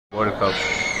World Cup,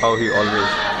 how he always.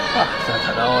 I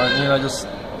don't know. I just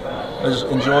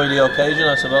enjoy the occasion,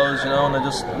 I suppose, and I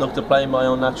just look to play my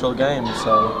own natural game.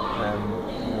 So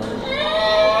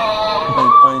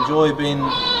I enjoy being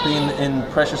in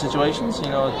pressure situations.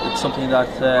 It's something that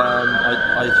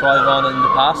I thrive on in the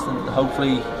past, and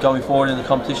hopefully going forward in the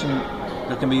competition,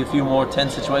 there can be a few more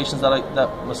tense situations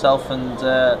that myself and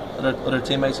other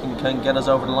teammates can get us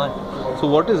over the line. So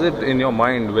what is it in your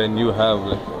mind when you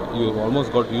have you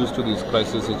almost got used to these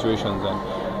crisis situations,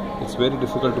 and it's very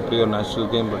difficult to play your natural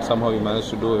game, but somehow you manage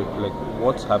to do it?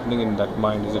 What's happening in that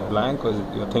mind? Is it blank, or is it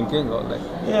you're thinking, or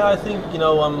Yeah, I think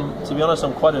to be honest,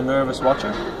 I'm quite a nervous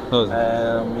watcher. But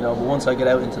once I get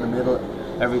out into the middle,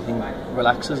 everything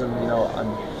relaxes, and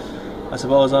I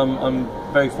suppose I'm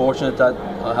very fortunate that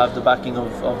I have the backing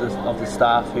of the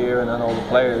staff here and all the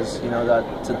players,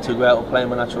 that to go out and play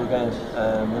my natural game.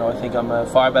 I think I'm a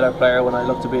far better player when I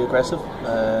look to be aggressive,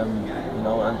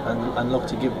 and look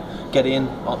to get in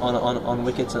on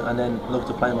wickets and then look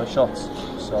to play my shots.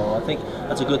 So I think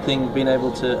that's a good thing, being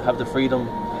able to have the freedom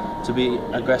to be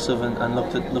aggressive and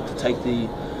look to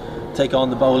take on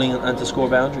the bowling and to score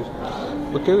boundaries.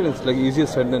 But Kevin, it's easier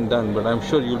said than done, but I'm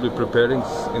sure you'll be preparing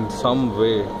in some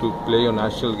way to play your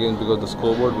national games, because the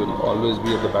scoreboard will always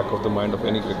be at the back of the mind of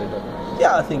any cricketer.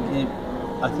 Yeah, I think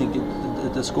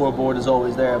the scoreboard is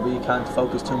always there, but you can't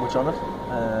focus too much on it.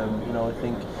 I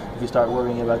think if you start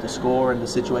worrying about the score and the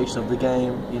situation of the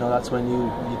game, that's when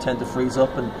you tend to freeze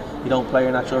up and you don't play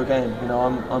your natural game.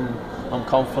 I'm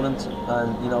confident,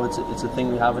 and it's a thing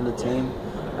we have in the team.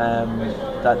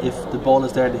 That if the ball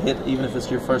is there to hit, even if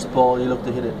it's your first ball, you look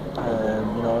to hit it.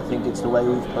 I think it's the way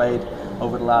we've played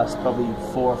over the last probably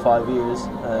 4 or 5 years.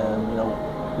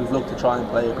 We've looked to try and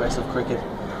play aggressive cricket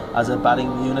as a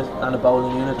batting unit and a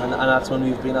bowling unit, and that's when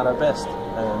we've been at our best.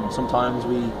 Sometimes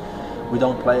we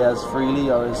don't play as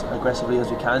freely or as aggressively as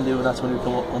we can do, and that's when we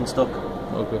come unstuck.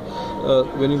 Okay.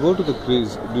 When you go to the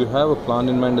crease, do you have a plan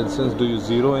in mind? In the sense, do you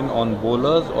zero in on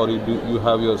bowlers, or you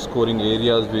have your scoring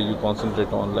areas where you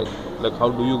concentrate on? How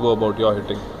do you go about your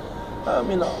hitting?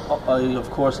 I of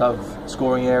course have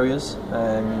scoring areas,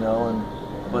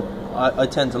 but I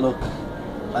tend to look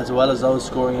as well as those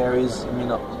scoring areas.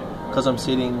 Because I'm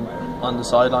sitting on the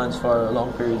sidelines for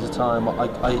long periods of time,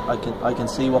 I can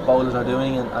see what bowlers are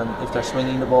doing and if they're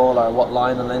swinging the ball or what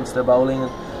line and lengths they're bowling.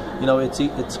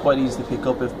 It's quite easy to pick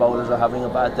up if bowlers are having a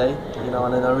bad day, and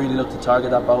then I really look to target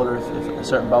that bowler if a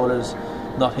certain bowler's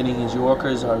not hitting his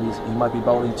Yorkers, or he might be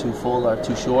bowling too full or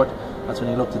too short. That's when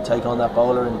you look to take on that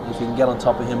bowler, and if you can get on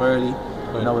top of him early,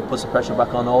 it puts the pressure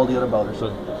back on all the other bowlers.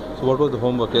 So what was the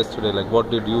homework yesterday?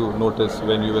 What did you notice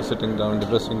when you were sitting down in the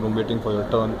dressing room waiting for your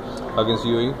turn against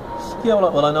UAE? Yeah,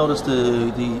 well, I noticed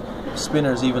the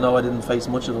spinners, even though I didn't face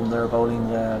much of them, they were bowling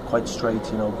quite straight,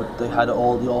 but they had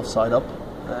all the offside up.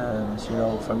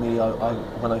 For me,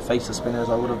 when I faced the spinners,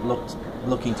 I would have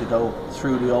looking to go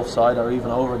through the offside or even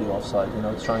over the offside,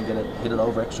 to try and hit it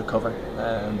over extra cover.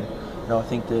 I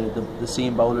think the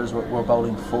seam bowlers were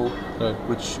bowling full, right,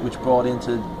 which brought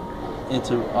into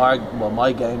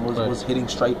my game was hitting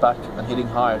straight back and hitting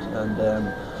hard, and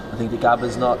I think the gap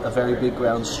is not a very big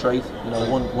ground straight.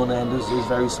 One end is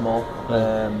very small,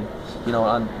 right.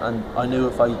 And I knew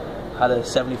if I had a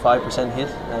 75% hit,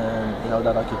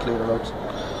 that I could clear the ropes.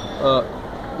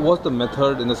 What's the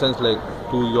method, in the sense, to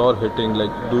your hitting?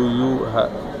 Do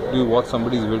you watch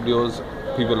somebody's videos,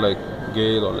 people like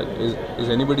Gail, or is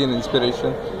anybody an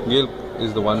inspiration? Gail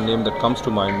is the one name that comes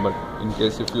to mind, but in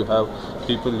case if you have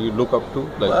people you look up to,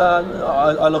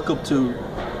 I look up to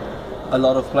a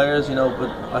lot of players, but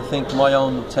I think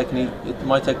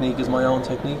my technique is my own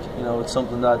technique. It's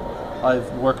something that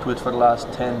I've worked with for the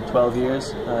last 10, 12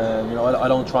 years. I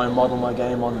don't try and model my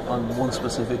game on one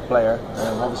specific player.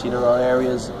 Obviously there are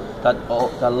areas that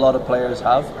a lot of players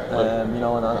have, and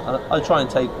I try and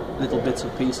take little bits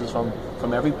and pieces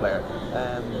from every player.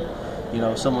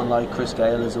 Someone like Chris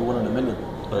Gayle is a 1 in a million,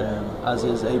 as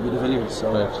is AB de Villiers.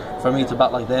 So for me to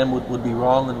bat like them would be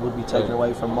wrong and would be taken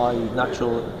away from my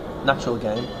natural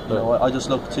game. I just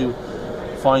look to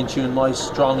fine tune my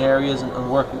strong areas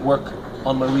and work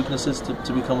on my weaknesses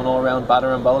to become an all-round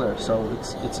batter and bowler. So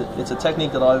it's a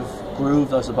technique that I've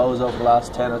grooved, I suppose, over the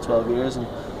last 10 or 12 years, and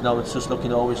it's just looking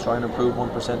to always try and improve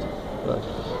 1%.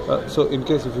 Right. So in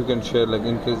case if you can share,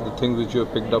 in case the things which you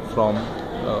have picked up from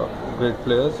great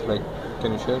players,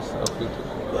 can you share a few things?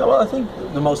 Yeah, well, I think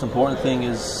the most important thing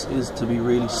is to be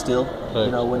really still.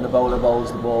 Right. When the bowler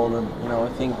bowls the ball, and I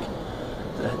think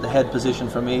the head position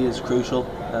for me is crucial.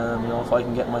 If I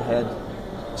can get my head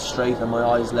straight and my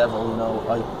eyes level,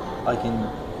 I can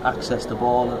access the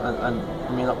ball, and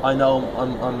I know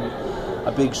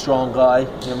a big strong guy.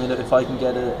 I mean, if I can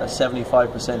get a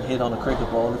 75% hit on a cricket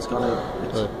ball, it's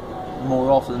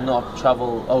more often than not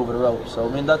travel over the rope. So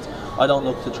I mean, I don't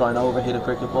look to try and overhit a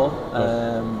cricket ball.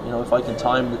 You know, if I can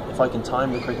time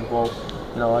the cricket ball,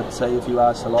 you know, I'd say if you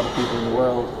ask a lot of people in the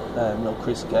world, you know,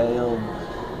 Chris Gayle,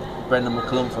 Brendan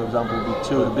McCullum, for example, would be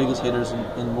two of the biggest hitters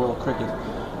in world cricket.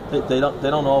 They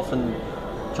don't often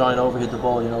try and overhit the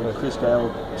ball. You know, Chris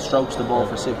Gayle strokes the ball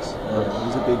for six.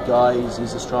 He's a big guy.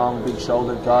 He's a strong,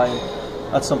 big-shouldered guy.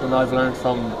 That's something I've learned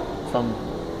from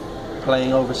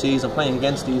playing overseas and playing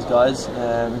against these guys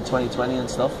in 2020 and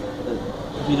stuff.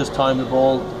 If you just time the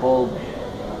ball,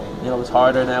 you know, it's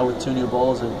harder now with two new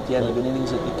balls at the end of an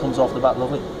innings. It comes off the bat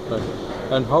lovely. Right.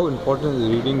 And how important is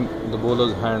reading the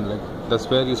bowler's hand? Like, that's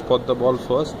where you spot the ball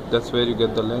first. That's where you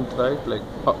get the length right. Like,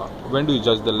 when do you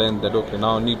judge the length? That okay,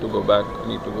 now I need to go back, I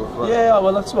need to go front. Yeah,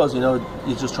 well, I suppose, you know,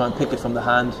 you just try and pick it from the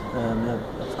hand.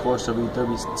 Of course, there'll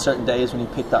be certain days when you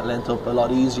pick that length up a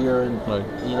lot easier, and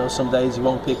you know, some days you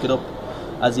won't pick it up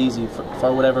as easy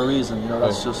for whatever reason. You know,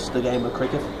 that's just the game of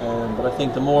cricket. But I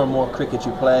think the more and more cricket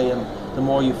you play, and the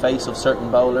more you face of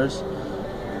certain bowlers,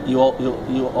 you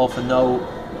often know,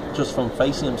 just from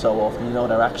facing them so often, you know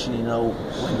their action, you know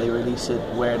when they release it,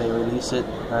 where they release it,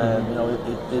 and you know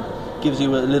it gives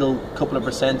you a little couple of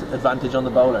percent advantage on the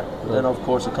bowler. Then of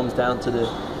course it comes down to the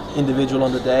individual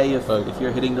on the day. If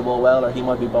you're hitting the ball well, or he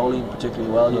might be bowling particularly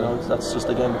well, you know, that's just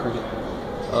the game of cricket.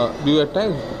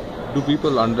 Do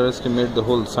people underestimate the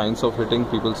whole science of hitting?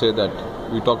 People say that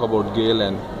we talk about Gayle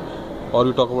or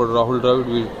we talk about Rahul Dravid,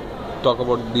 we talk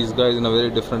about these guys in a very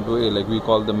different way. Like, we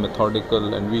call them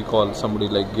methodical, and we call somebody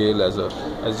like Gayle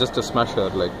as just a smasher.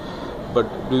 Like, but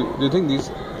do you think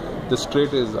this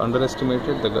trait is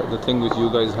underestimated? The thing which you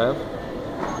guys have.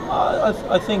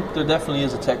 I think there definitely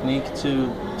is a technique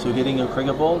to hitting a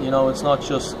cricket ball. You know, it's not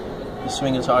just you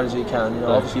swing as hard as you can. You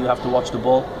know, obviously you have to watch the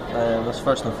ball. That's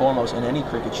first and foremost in any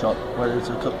cricket shot, whether it's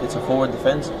a forward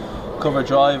defence, cover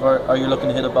drive, or you're looking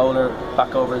to hit a bowler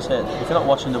back over his head. If you're not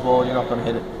watching the ball, you're not going to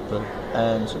hit it.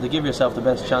 So to give yourself the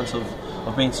best chance of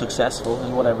being successful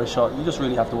in whatever shot, you just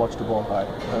really have to watch the ball hard.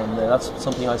 And that's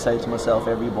something I say to myself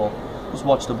every ball. Just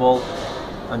watch the ball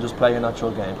and just play your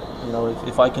natural game. You know,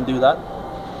 if I can do that,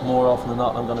 more often than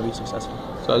not, I'm going to be successful.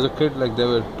 So as a kid, like, there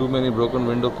were too many broken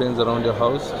window panes around your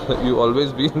house. You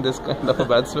always been this kind of a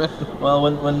batsman? Well,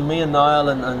 when me and Niall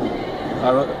and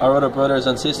our other brothers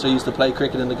and sister used to play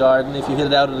cricket in the garden, if you hit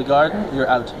it out of the garden, you're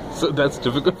out. So that's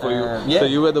difficult for you. Yeah. So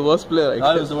you were the worst player, I guess.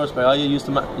 I was the worst player. I used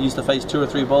to face 2 or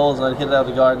 3 balls, and I'd hit it out of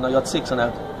the garden. I got 6 and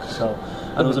out. So,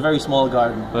 and it was a very small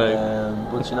garden.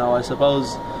 Right. But you know, I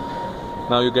suppose.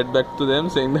 Now you get back to them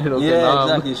saying that, okay, yeah, now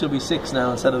exactly. It should be 6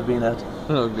 now instead of being out.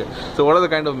 Okay. So what are the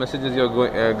kind of messages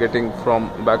you're getting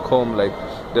from back home? Like,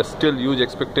 there's still huge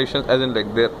expectations, as in,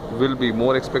 like, there will be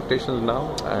more expectations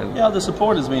now. And yeah, the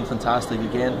support has been fantastic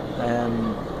again.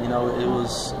 You know, it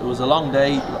was a long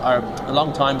day, or a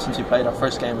long time since we played our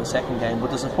first game and second game,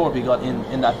 but the support we got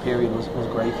in that period was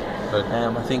great. Right.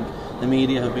 I think the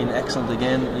media have been excellent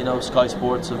again. You know, Sky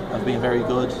Sports have been very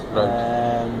good. Right.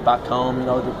 Back home, you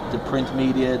know, the print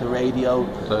media, the radio,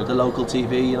 the local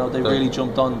TV, you know, they really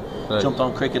jumped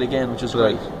on cricket again, which is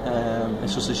great.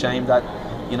 It's just a shame that,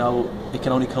 you know, it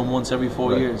can only come once every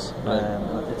 4 years.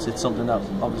 It's something that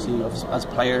obviously as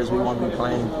players we want to be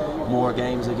playing more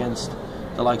games against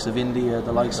the likes of India,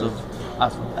 the likes of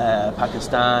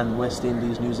Pakistan, West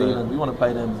Indies, New Zealand. We want to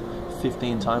play them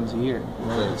 15 times a year. You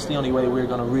know, it's the only way we're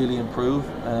going to really improve.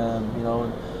 You know,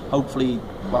 and hopefully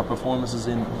our performances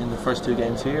in the first 2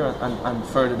 games here and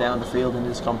further down the field in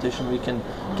this competition, we can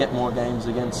get more games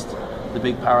against the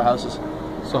big powerhouses.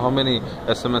 So how many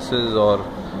SMSs or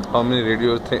how many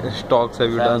radio talks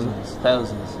have you done?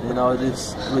 Thousands. You know,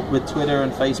 it's with Twitter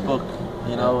and Facebook,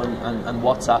 you know, and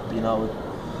WhatsApp. You know,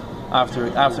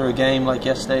 after a game like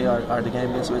yesterday or the game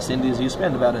against West Indies, you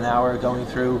spend about an hour going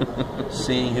through,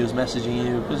 seeing who's messaging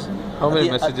you. How many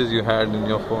messages you had in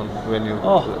your phone when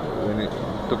you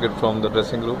took it from the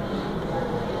dressing room?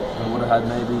 I would have had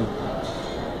maybe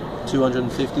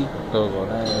 250. Oh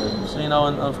God. So, you know,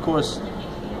 and of course,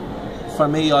 for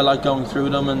me, I like going through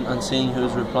them and seeing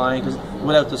who's replying, because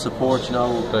without the support, you know,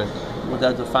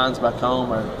 without the fans back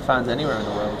home or fans anywhere in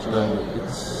the world, you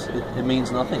know, it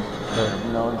means nothing.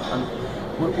 You know,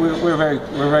 and we're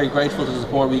very grateful to the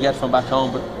support we get from back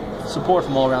home, but support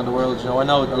from all around the world. You know, I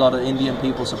know a lot of Indian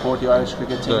people support the Irish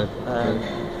cricket team, and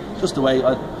just the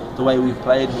way we've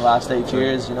played in the last 8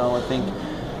 years. You know, I think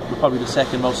we're probably the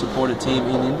second most supported team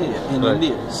in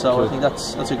India. So I think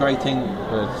that's a great thing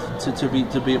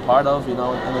to be a part of. You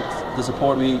know, and the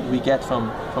support we get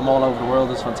from all over the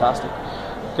world is fantastic.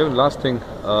 Kevin, last thing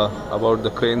about the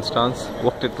crane stance.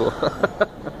 What it was?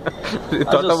 You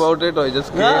thought about it, or you just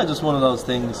came? Yeah, just one of those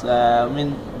things. I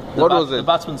mean, the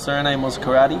batsman's surname was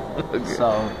Karate, okay.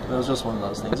 So it was just one of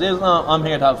those things. I'm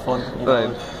here to have fun. You know,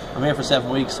 right. I'm here for 7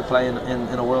 weeks to play in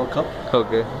a World Cup.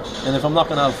 Okay. And if I'm not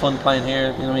going to have fun playing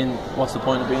here, you know, I mean, what's the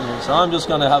point of being here? So I'm just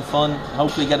going to have fun.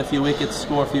 Hopefully, get a few wickets,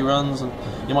 score a few runs, and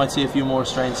you might see a few more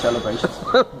strange celebrations.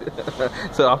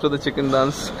 So after the chicken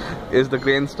dance, is the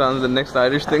crane stance the next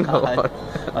Irish thing? I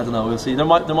don't know. We'll see. There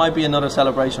might be another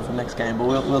celebration for next game, but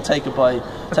we'll take it by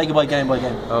game by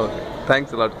game. Okay.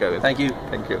 Thanks a lot, Kevin. Thank you.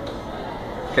 Thank you.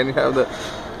 Can you have the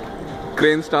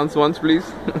crane stance once,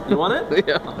 please? You want it?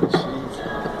 Yeah. Oh,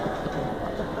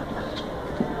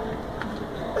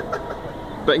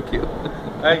 Thank you.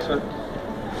 Thanks, man.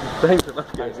 Thanks a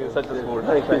lot, guys. You're such a sport.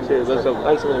 Thanks. Cheers.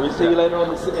 Thanks, man. We'll see you later on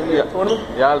in the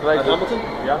tournament? Yeah, I'll try to. Hamilton?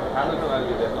 Yeah, Hamilton, I'll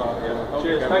be there. Oh, yeah. Okay.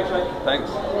 Cheers. Thanks, man.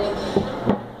 Thanks.